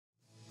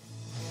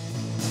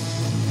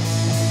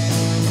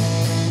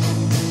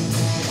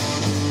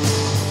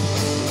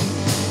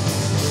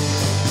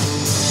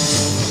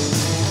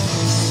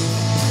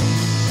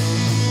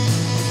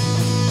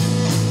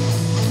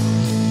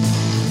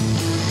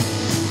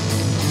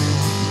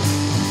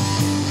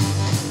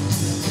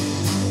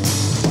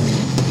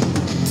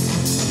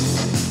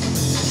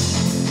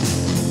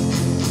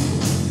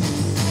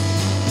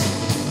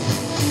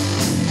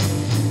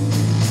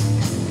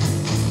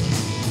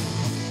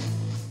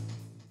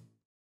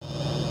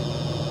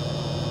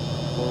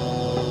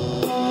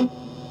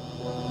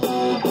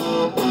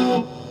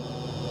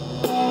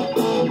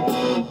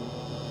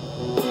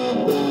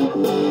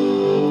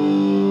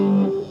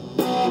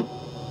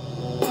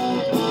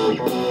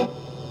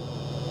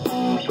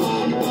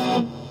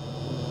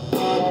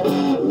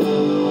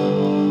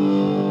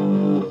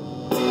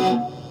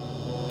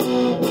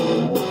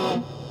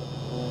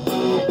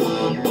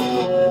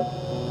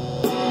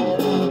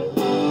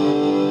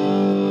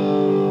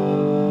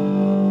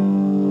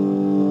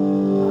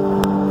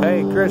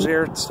Chris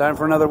here. It's time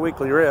for another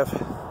weekly riff.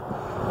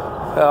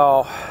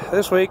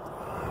 This week,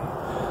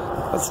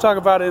 let's talk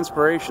about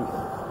inspiration.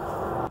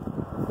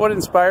 What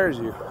inspires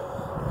you?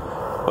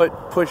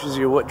 What pushes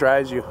you? What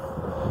drives you?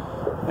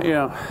 You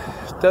know,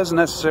 it doesn't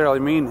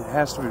necessarily mean it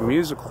has to be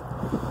musical,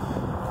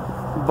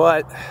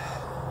 but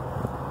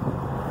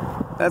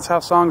that's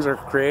how songs are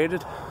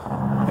created.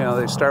 You know,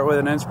 they start with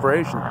an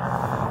inspiration,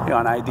 you know,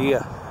 an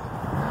idea.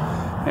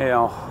 You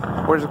know,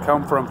 where does it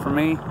come from? For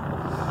me,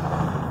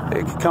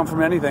 it could come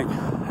from anything.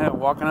 You know,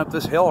 walking up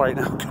this hill right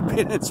now could be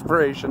an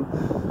inspiration.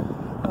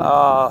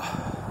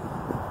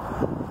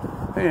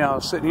 You know,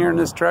 sitting here in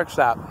this truck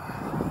stop.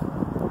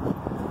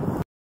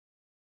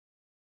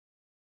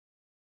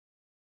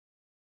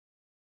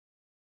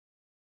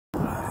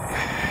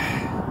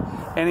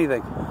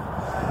 Anything.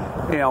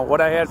 You know, what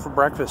I had for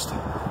breakfast,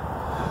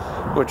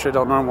 which I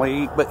don't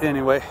normally eat, but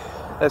anyway,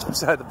 that's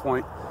beside the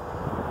point.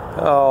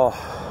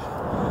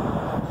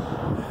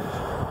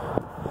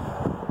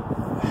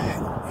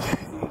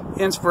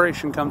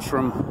 Inspiration comes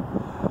from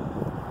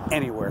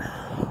anywhere.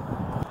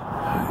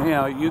 You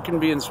know, you can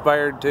be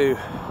inspired to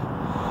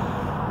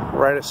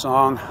write a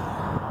song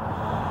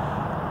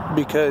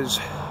because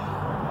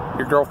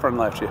your girlfriend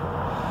left you,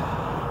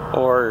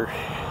 or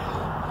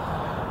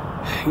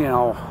you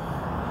know,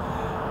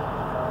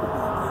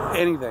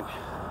 anything.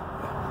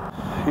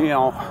 You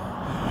know,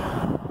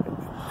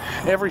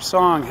 every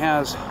song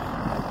has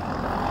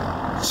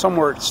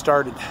somewhere it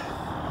started.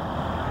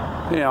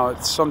 You know,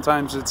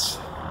 sometimes it's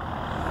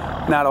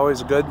not always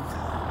a good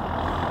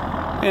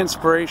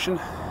inspiration,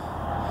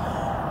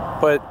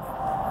 but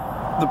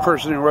the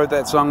person who wrote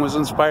that song was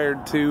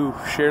inspired to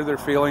share their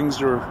feelings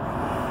or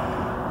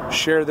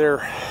share their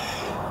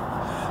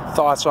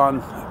thoughts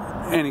on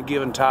any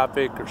given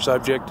topic or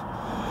subject.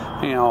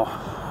 You know,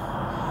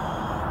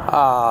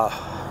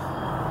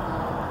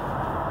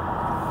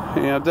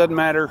 it doesn't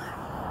matter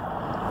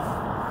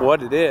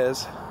what it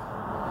is.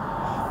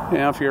 You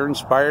know, if you're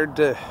inspired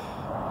to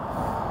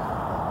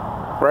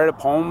write a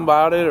poem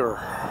about it, or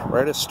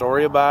write a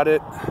story about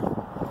it,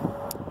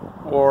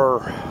 or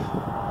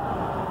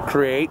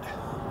create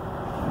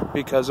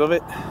because of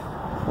it,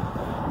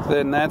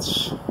 then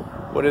that's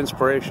what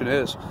inspiration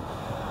is.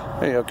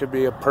 You know, it could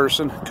be a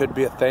person, it could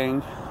be a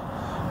thing,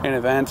 an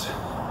event,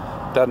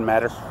 doesn't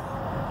matter.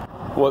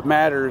 What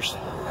matters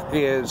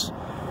is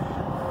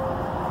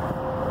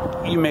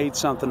you made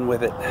something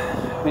with it.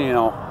 You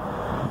know,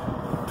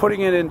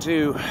 putting it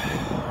into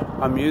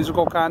a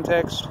musical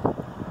context,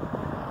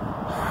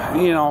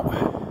 you know,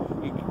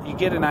 you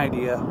get an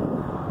idea,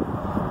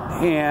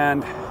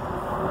 and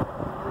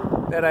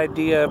that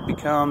idea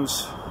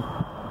becomes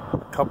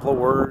a couple of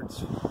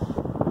words.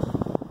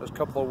 Those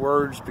couple of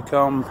words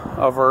become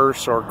a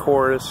verse or a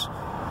chorus,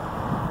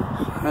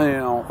 you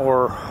know,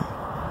 or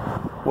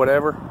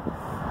whatever,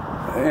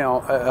 you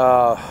know,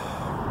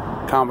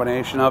 a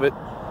combination of it.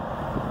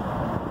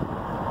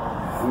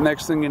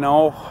 Next thing you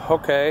know,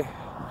 okay,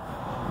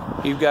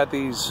 you've got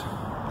these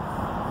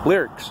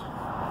lyrics.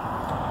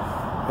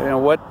 You know,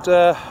 what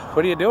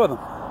do you do with them?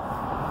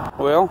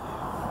 Well,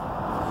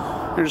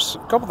 there's a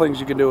couple things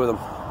you can do with them.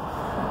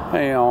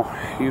 You know,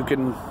 you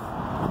can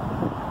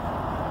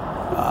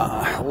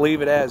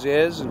leave it as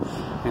is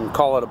and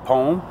call it a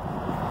poem,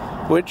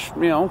 which,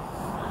 you know,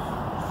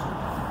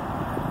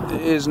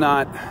 is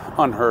not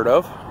unheard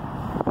of.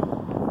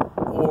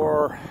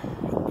 Or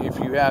if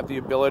you have the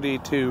ability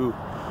to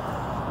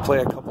play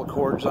a couple of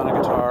chords on a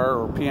guitar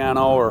or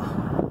piano or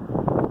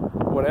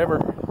whatever,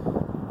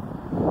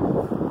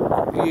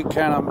 you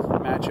kind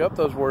of match up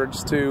those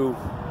words to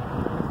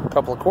a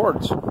couple of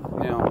chords, you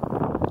know,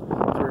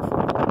 3 or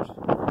 4 chords.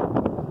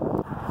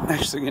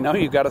 Next thing you know,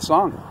 you've got a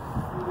song.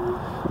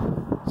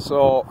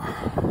 So,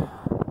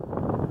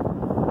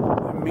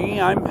 me,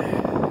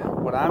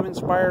 what I'm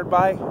inspired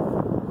by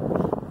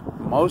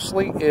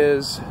mostly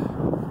is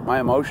my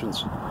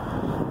emotions,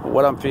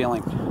 what I'm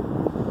feeling.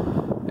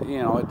 You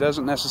know, it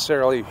doesn't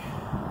necessarily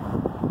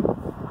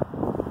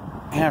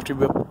have to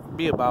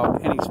be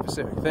about any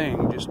specific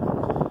thing, just,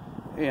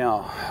 you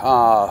know,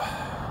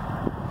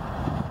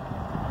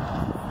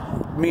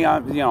 me,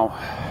 I'm, you know,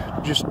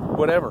 just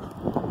whatever.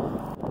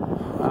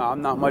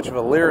 I'm not much of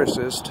a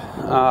lyricist.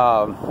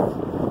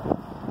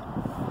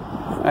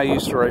 I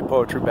used to write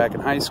poetry back in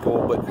high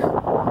school,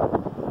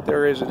 but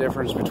there is a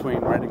difference between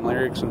writing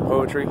lyrics and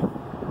poetry.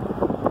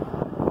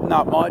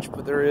 Not much,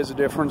 but there is a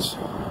difference. You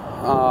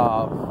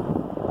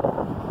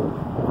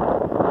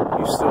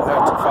still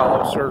have to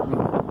follow certain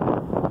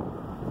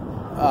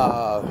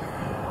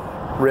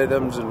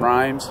rhythms and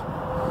rhymes,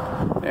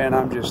 and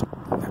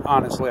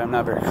honestly, I'm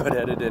not very good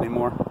at it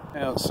anymore. You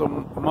know, so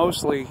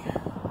mostly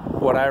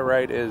what I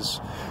write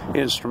is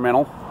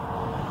instrumental,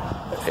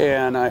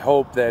 and I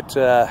hope that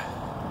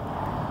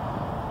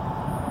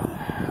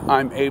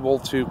I'm able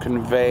to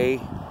convey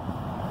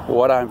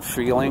what I'm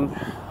feeling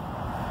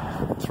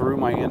through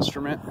my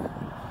instrument,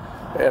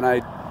 and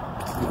I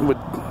would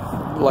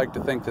like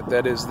to think that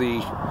that is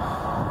the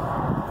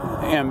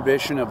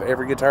ambition of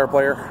every guitar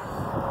player.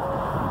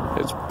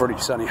 It's pretty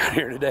sunny out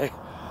here today,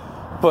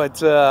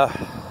 but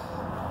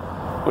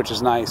which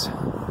is nice.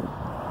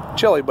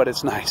 Chilly, but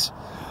it's nice.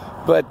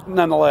 But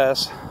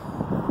nonetheless,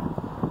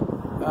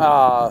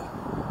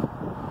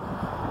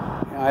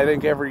 I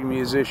think every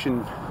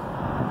musician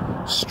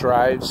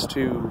strives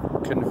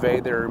to convey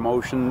their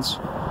emotions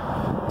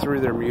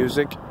through their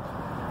music,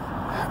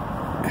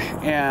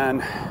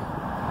 and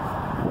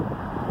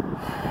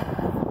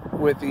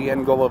with the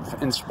end goal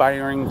of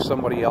inspiring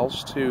somebody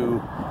else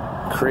to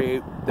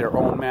create their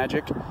own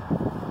magic,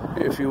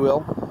 if you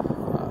will.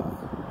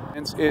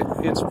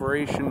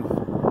 Inspiration,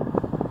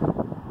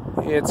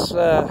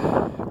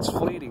 it's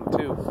fleeting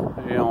too.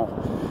 You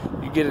know,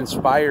 you get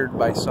inspired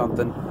by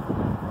something.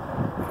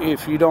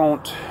 If you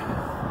don't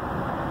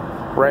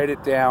write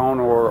it down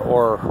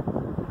or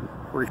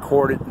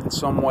record it in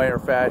some way or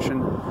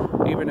fashion,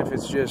 even if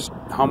it's just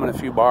humming a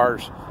few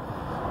bars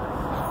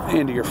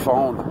into your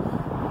phone,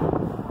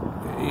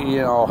 you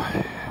know,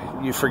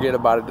 you forget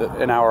about it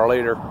an hour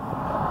later,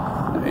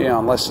 you know,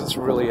 unless it's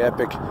really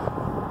epic.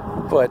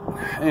 But,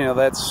 you know,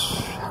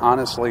 that's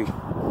honestly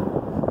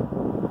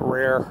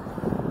rare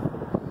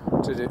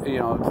to, you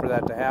know, for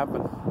that to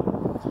happen.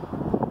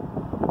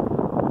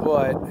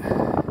 But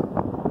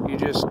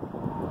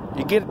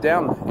you get it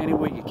down any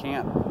way you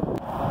can.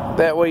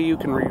 That way you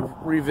can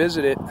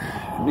revisit it,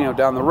 you know,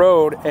 down the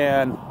road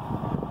and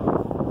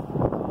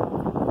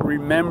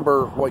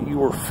remember what you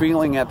were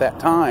feeling at that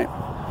time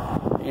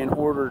in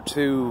order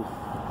to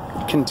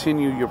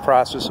continue your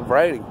process of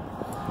writing.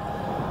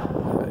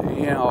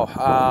 You know,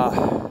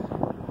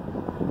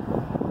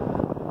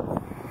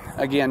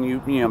 again,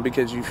 you know,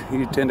 because you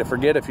tend to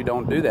forget if you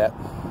don't do that.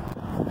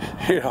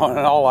 You know, in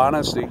all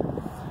honesty,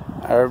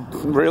 I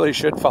really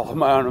should follow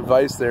my own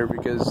advice there,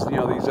 because, you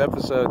know, these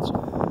episodes,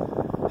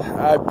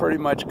 I pretty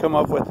much come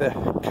up with the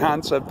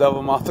concept of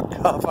them off the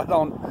cuff. I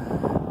don't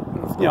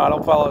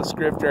follow a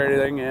script or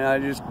anything, and I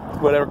just,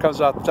 whatever comes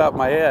off the top of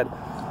my head.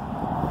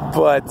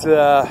 But,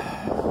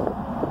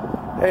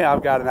 hey,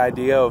 I've got an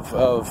idea of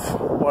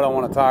what I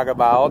want to talk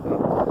about,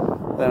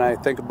 and then I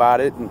think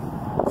about it and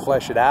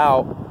flesh it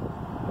out.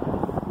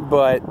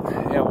 But,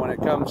 you know, when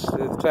it comes to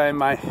the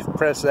time I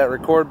press that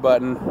record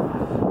button,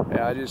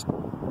 yeah, I just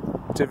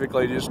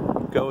typically just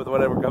go with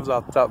whatever comes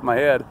off the top of my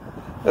head,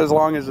 as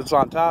long as it's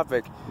on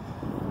topic.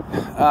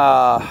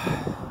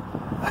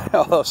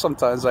 Although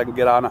sometimes I can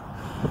get on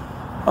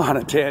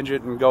a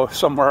tangent and go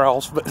somewhere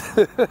else, but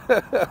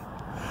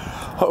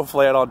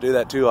hopefully I don't do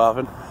that too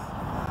often.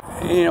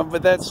 You know,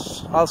 but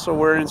that's also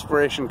where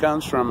inspiration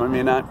comes from. I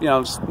mean, I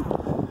was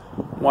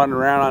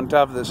wandering around on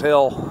top of this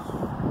hill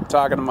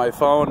talking to my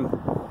phone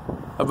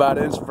about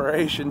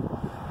inspiration,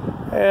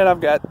 and I've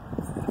got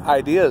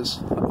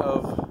ideas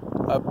of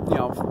you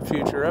know,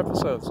 future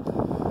episodes,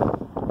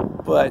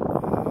 but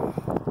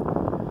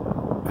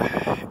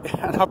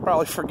and I'll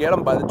probably forget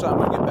them by the time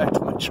I get back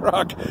to my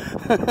truck.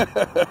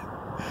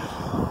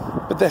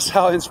 But that's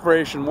how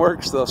inspiration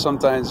works, though.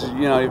 Sometimes,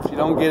 you know, if you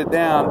don't get it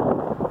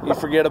down, you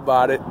forget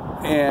about it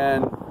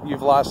and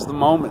you've lost the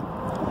moment.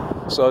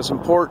 So it's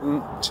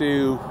important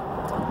to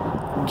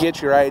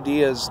get your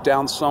ideas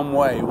down some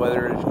way,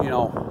 whether, you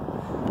know,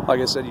 like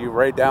I said, you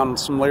write down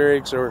some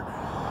lyrics, or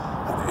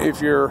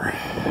if you're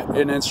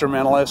an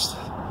instrumentalist,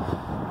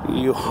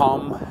 you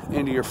hum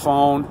into your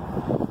phone,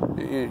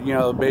 you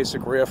know, the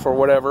basic riff or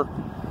whatever,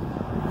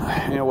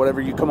 you know, whatever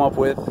you come up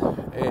with,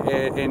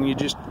 and you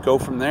just go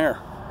from there.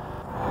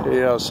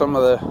 You know, some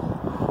of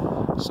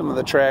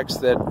the tracks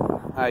that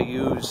I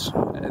use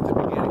at the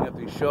beginning of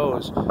these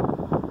shows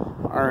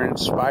are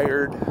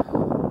inspired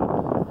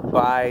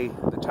by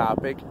the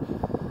topic,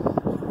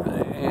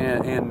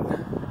 and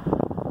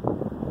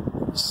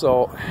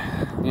so,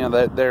 you know,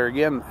 that there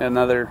again,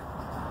 another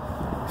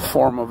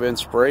form of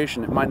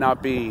inspiration. It might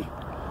not be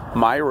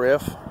my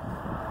riff,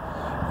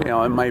 you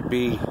know, it might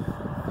be,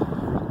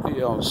 you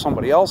know,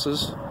 somebody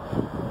else's,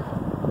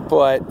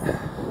 but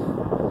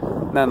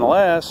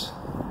nonetheless,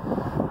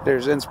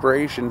 there's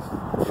inspiration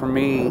for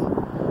me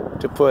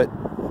to put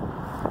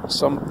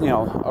some, you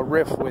know, a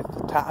riff with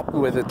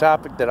the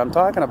topic that I'm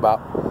talking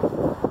about.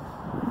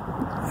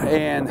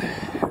 And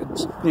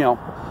it's, you know,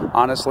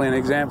 honestly, an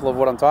example of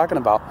what I'm talking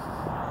about.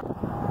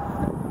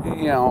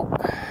 You know,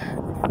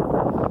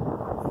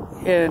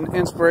 and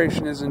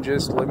inspiration isn't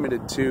just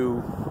limited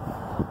to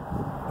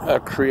a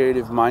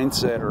creative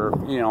mindset or,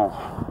 you know,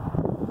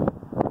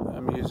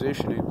 a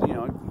musician. You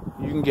know,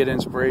 you can get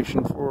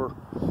inspiration for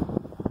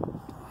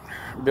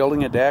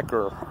building a deck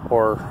or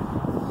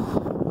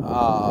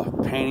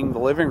painting the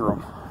living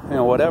room, you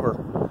know, whatever.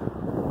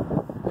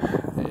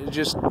 It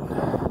just,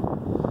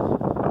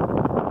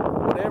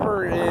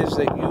 whatever it is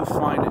that you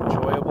find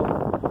enjoyable,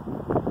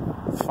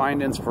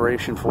 find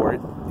inspiration for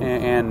it,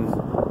 and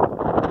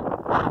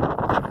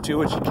do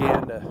what you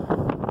can to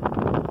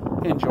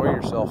enjoy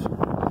yourself.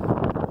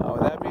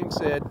 With that being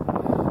said,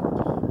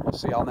 we'll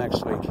see y'all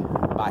next week.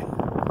 Bye.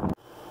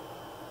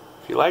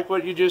 If you like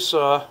what you just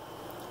saw,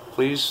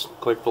 please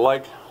click the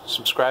like,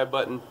 subscribe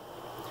button.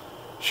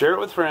 Share it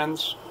with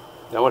friends.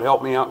 That would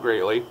help me out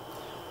greatly.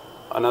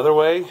 Another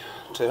way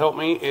to help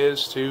me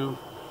is to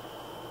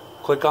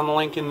click on the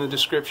link in the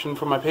description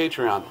for my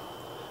Patreon.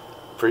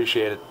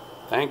 Appreciate it.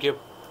 Thank you.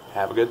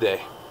 Have a good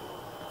day.